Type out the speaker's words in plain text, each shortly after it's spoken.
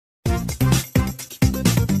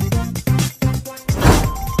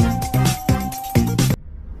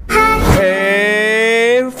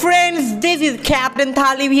Captain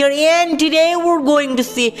Talib here, and today we're going to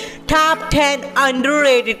see top 10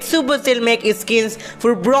 underrated Supercell make skins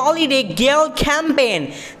for Brawliday Gale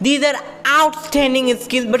campaign. These are outstanding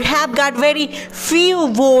skins but have got very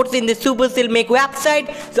few votes in the Supercell make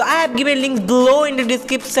website, so I have given links below in the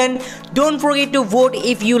description. Don't forget to vote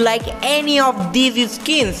if you like any of these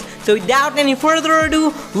skins. So without any further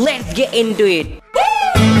ado, let's get into it.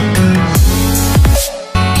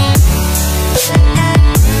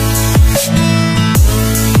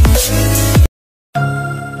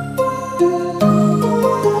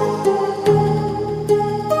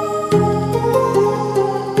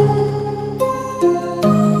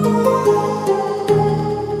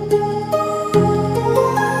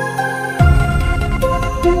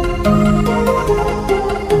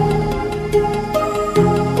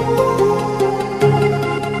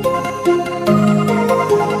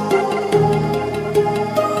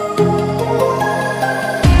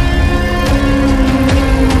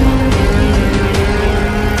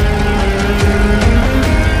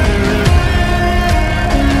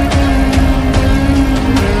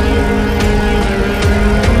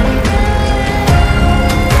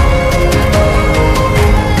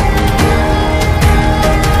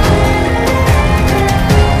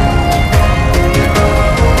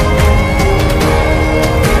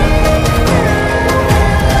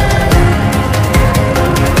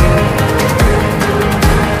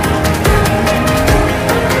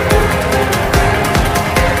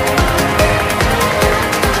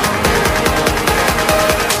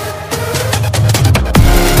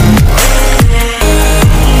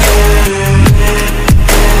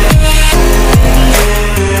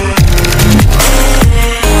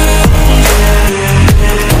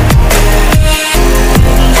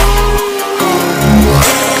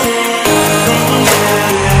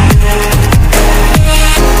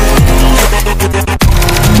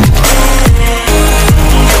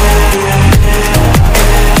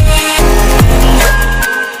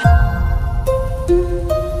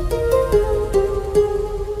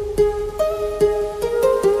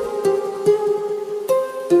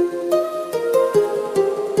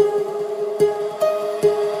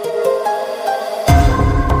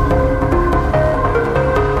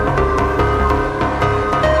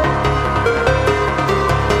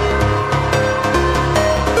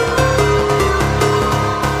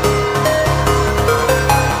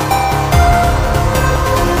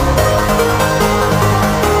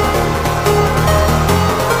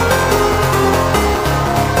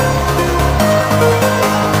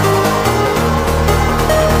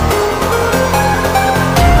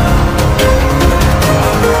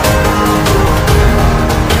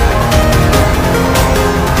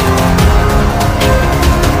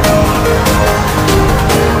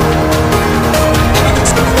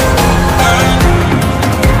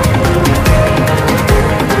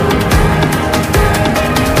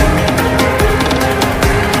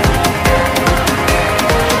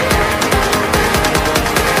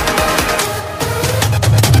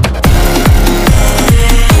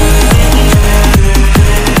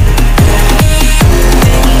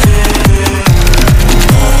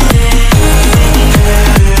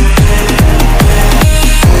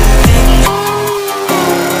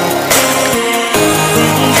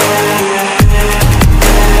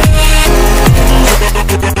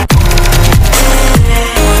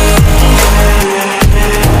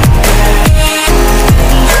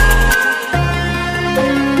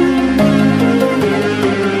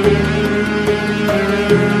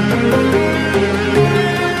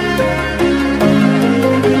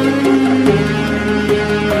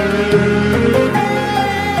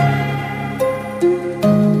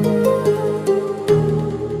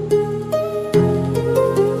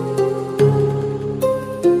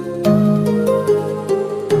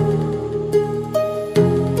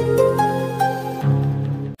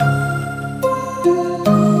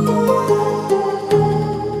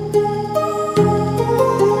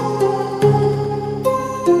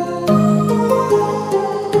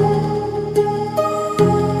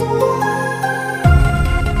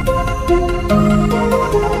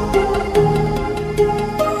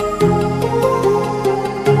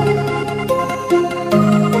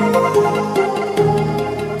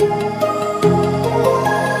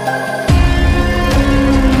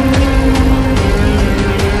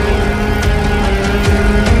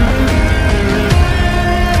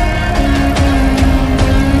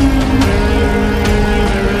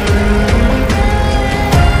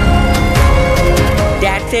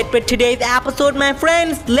 with today's episode, my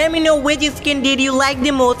friends. Let me know which skin did you like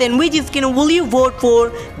the most and which skin will you vote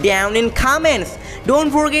for down in comments.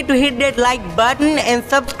 Don't forget to hit that like button and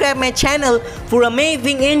subscribe my channel for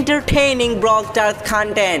amazing entertaining Brawl Stars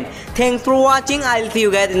content. Thanks for watching. I'll see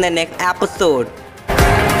you guys in the next episode.